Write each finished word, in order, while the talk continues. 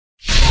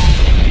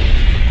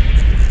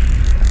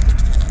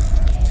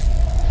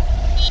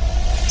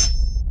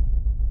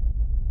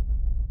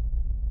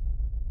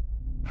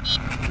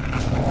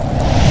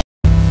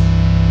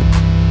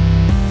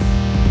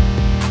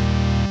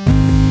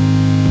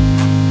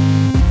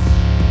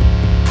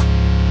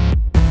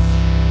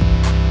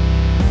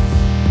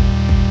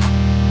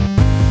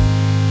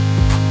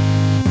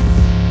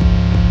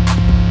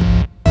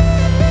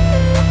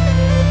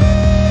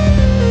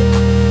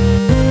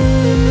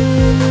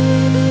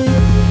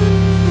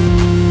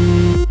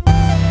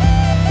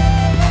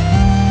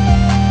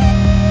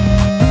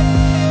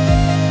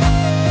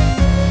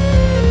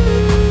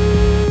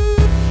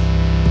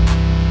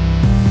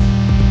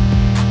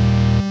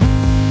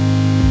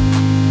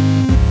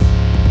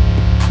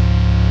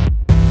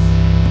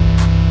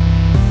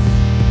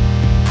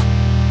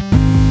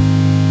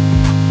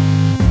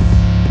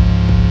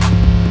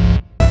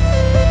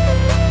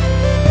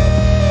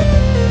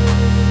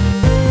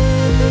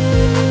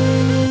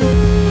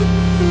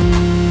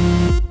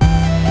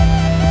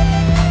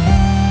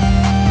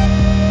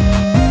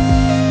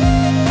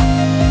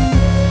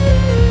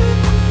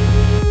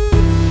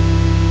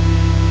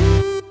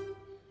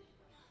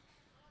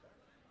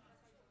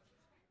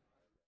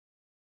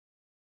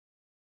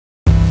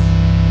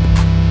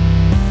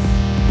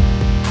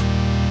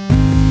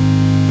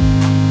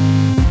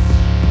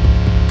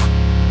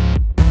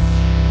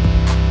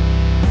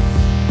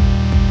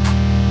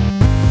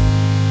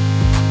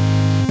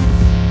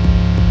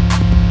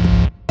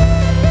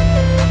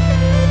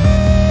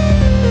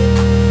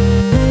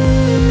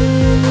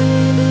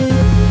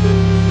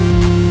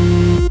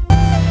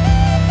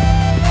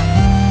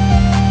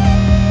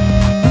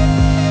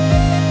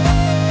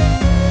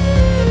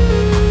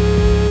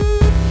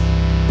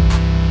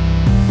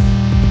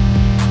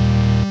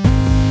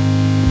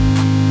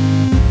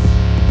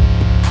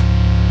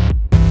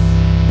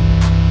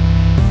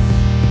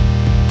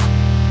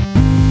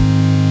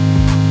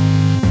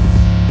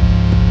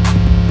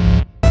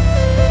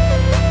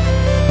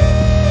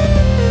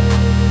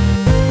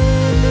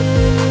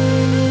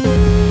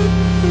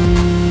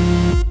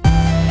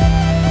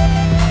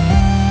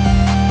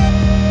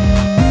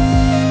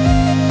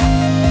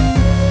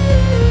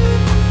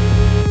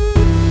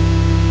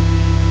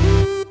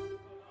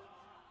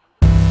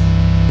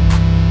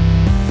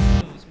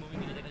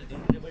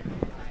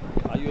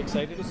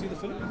excited to see the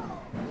film?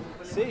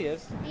 Say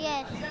yes.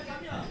 Yes.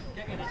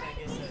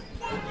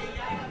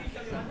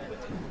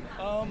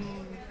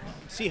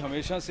 सी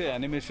हमेशा से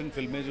animation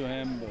फिल्में जो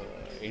हैं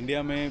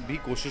इंडिया में भी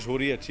कोशिश हो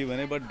रही है अच्छी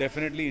बने, बट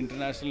डेफिनेटली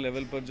इंटरनेशनल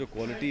लेवल पर जो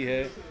क्वालिटी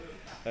है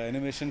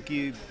एनिमेशन की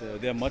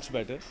they are much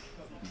better.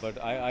 But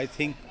I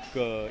think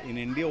in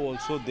India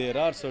also there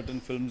are certain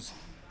films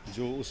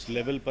जो उस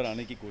लेवल पर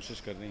आने की कोशिश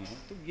कर रही हैं.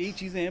 तो यही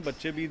चीज़ें हैं,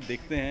 बच्चे भी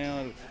देखते हैं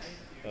और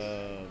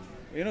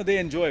you know they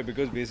enjoy,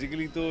 because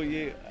basically तो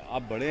ये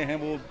आप बड़े हैं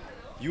वो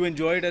you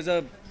enjoy it as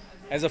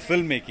a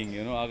film making.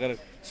 You know अगर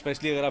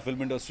स्पेशली अगर आप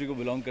फिल्म इंडस्ट्री को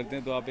बिलोंग करते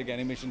हैं तो आप एक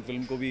एनिमेशन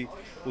फिल्म को भी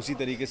उसी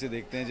तरीके से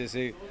देखते हैं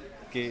जैसे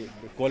कि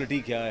क्वालिटी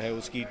क्या है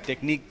उसकी,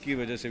 टेक्निक की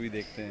वजह से भी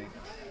देखते हैं.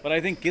 पर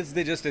I think kids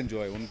they just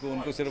enjoy.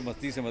 उनको सिर्फ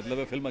मस्ती से मतलब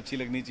है. फिल्म अच्छी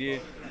लगनी चाहिए,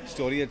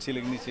 स्टोरी अच्छी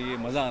लगनी चाहिए,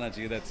 मज़ा आना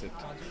चाहिए, दैट्स इट.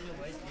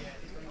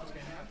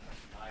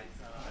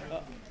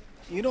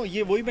 यू नो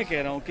ये वही मैं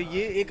कह रहा हूँ कि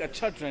ये एक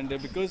अच्छा ट्रेंड है,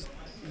 बिकॉज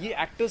ये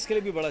एक्टर्स के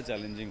लिए भी बड़ा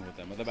चैलेंजिंग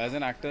होता है. मतलब एज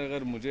एन एक्टर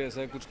अगर मुझे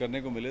ऐसा कुछ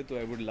करने को मिले तो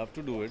I would love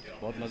to do it.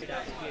 बहुत मजा.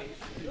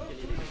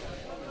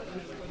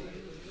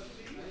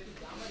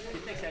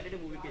 कितने एक्साइटेड है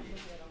मूवी के लिए?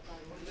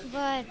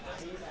 But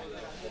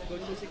कौन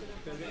से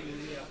फेवरेट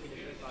मूवी है आपके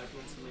लिए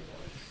कार्टून्स में?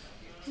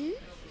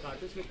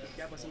 कार्टून्स में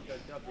क्या पसंद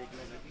करते हो आप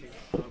देखना घर पे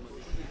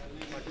नॉर्मली?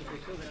 कार्टून्स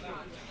देखते हो घर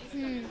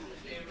पे?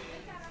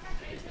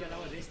 इसके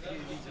अलावा रेस 3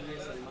 रिलीज हुई है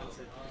सलमान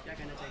सर, क्या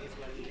कहना चाहिए इस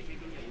बारे में? देखे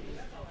कि नहीं?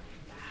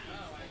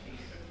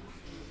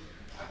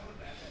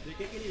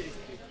 देखे कि नहीं रेस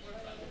 3?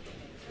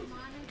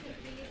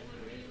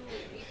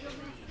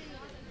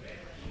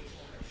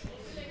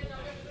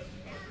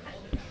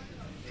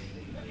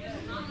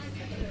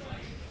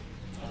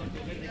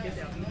 देखे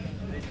थे आपने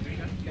रेस 3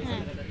 का? कैसा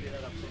लगा था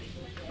ट्रेलर आपको?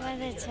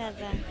 बहुत अच्छा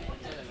था.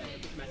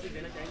 कुछ मैसेज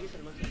देना चाहेंगे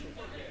सलमान सर को?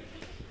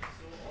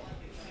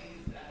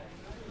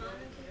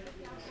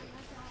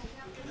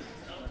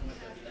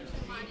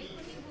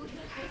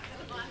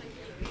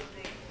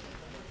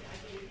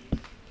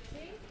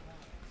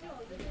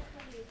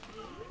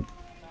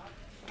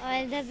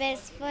 All the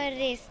best for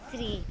race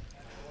 3.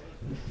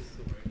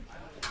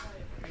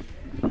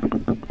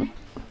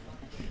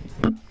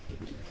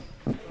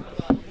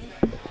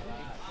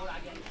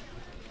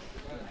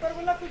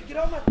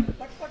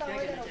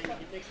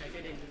 कितने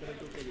एक्साइटेड है इंक्रेडिबल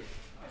 2 के लिए?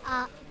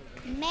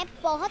 मैं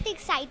बहुत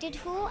एक्साइटेड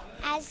हूँ.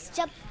 एज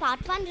जब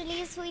पार्ट 1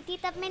 रिलीज हुई थी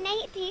तब मैं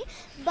नहीं थी,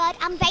 but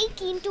I am very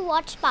keen to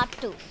watch part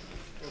 2.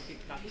 Okay,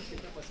 cartoons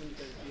कितना पसंद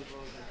करती हो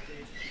घर पे?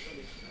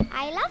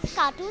 I love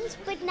cartoons,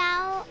 but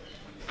now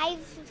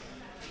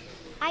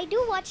I do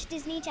watch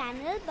Disney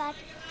Channel, but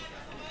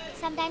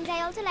sometimes I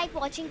also like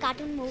watching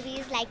cartoon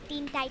movies like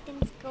Teen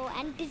Titans Go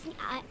and Disney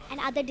and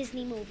other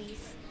Disney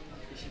movies.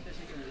 इसी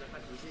तरह की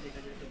मुलाकात दूसरी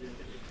देखा जाए तो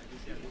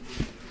दूसरी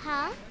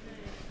हाँ,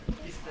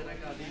 किस तरह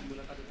का अभी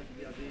मुलाकात हो सकती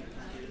है? अभी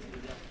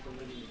आपको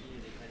नहीं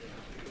देखा जाए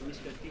तो मिस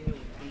करती है वो?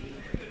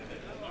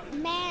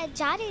 मैं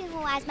जा रही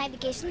हूँ. As my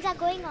vacations are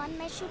going on,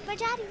 मैं शूट पर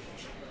जा रही हूँ,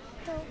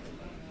 तो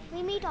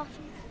we meet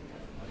often.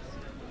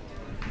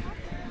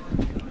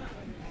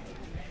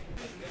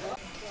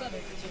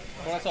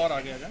 थोड़ा सा और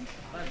आगे आ जाए.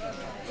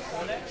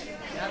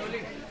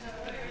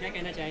 क्या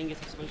कहना चाहेंगे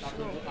सबसे पहले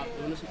आप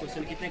दोनों से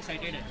क्वेश्चन कितने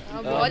एक्साइटेड है?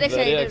 बहुत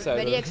very excited,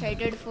 very excited.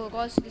 excited for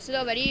because this is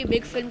a very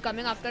big film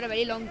coming after a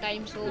very long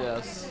time. So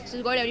Yes. this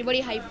has got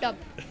everybody hyped up.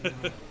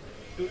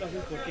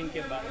 2014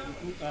 के बाद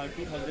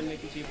 2000 में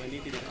कुछ ये बनी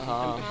थी,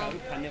 हाँ.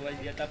 शाहरुख खान ने वॉइस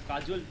दिया था,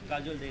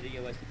 काजोल दे रही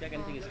है वॉइस. क्या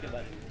कहते हैं इसके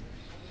बारे में?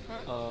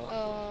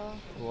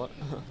 What?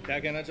 क्या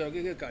कहना चाहोगे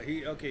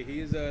कि he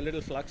is a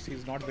little flux.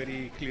 He's not very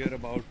clear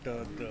about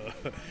the.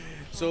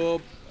 So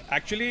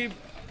actually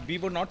we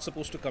were not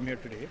supposed to come here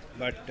today,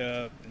 but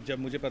जब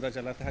मुझे पता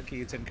चला था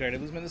कि it's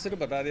Incredibles, मैंने सिर्फ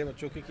बता दिया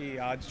बच्चों को कि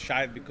आज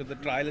शायद because the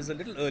trial is a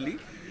little early,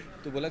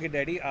 तो बोला कि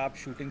डैडी आप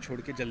शूटिंग छोड़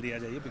के जल्दी आ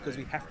जाइए because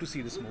we have to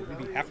see this movie,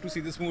 we have to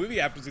see this movie,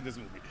 we have to see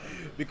this movie,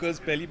 because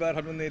पहली बार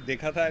हम लोगों ने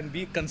देखा था and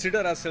we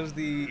consider ourselves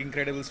the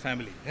Incredibles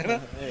family, है ना?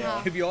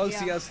 We all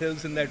see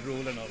ourselves in that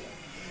role and all that.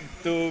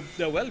 So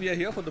well, we are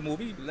here for the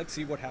movie. Let's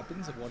see what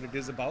happens and what it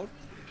is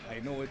about. I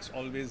know it's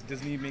always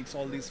Disney makes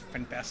all these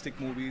fantastic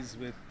movies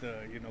with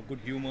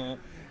good humor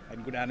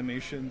and good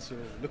animation. So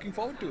looking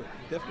forward to it.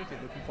 Definitely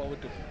looking forward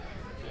to it.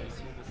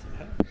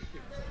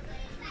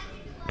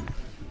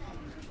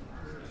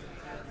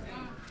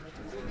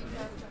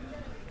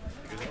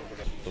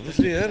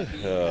 Obviously, यार.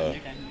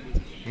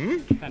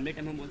 Family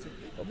time हम बोल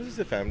सकते हैं. Obviously, it's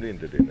a family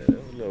entertainer.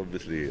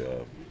 Obviously,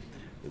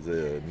 there's a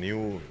new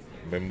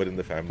member in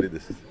the family.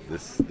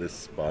 This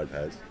part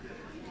has.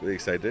 Very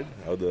excited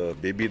how the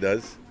baby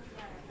does,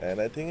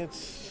 and I think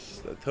it's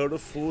the third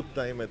or fourth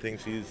time. I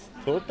think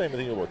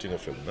you're watching a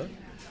film, no?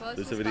 First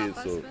It's a was very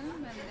Papa's so film,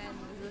 and then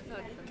the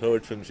third.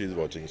 third film she's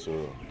watching. So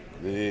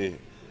really,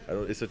 I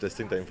don't. It's a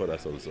testing time for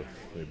us also,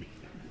 maybe.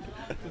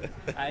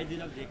 आए दिन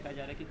अब देखा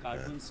जा रहा है कि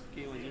cartoons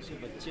की वजह से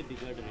बच्चे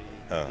बिगड़ रहे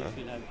हैं हाँ।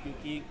 फिलहाल,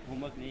 क्योंकि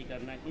होमवर्क नहीं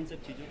करना, इन सब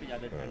चीज़ों पे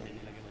ज़्यादा ध्यान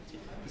देने लगे बच्चे।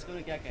 इसको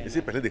मैं क्या कहना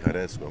इसे पहले दिखा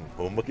रहे हैं इसको,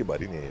 होमवर्क की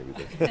बारी नहीं है अभी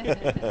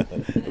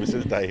तक। अभी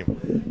सिर्फ time,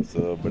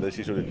 so but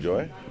she should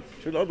enjoy.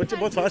 और बच्चे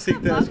बहुत फास्ट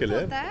सीखते हैं आजकल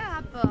यार। होता है,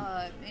 आप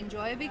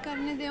एंजॉय भी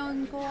करने दें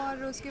उनको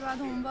और उसके बाद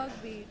होमवर्क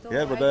भी। तो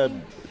यार पता है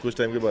कुछ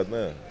टाइम के बाद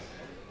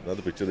ना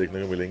तो पिक्चर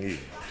देखने को मिलेंगी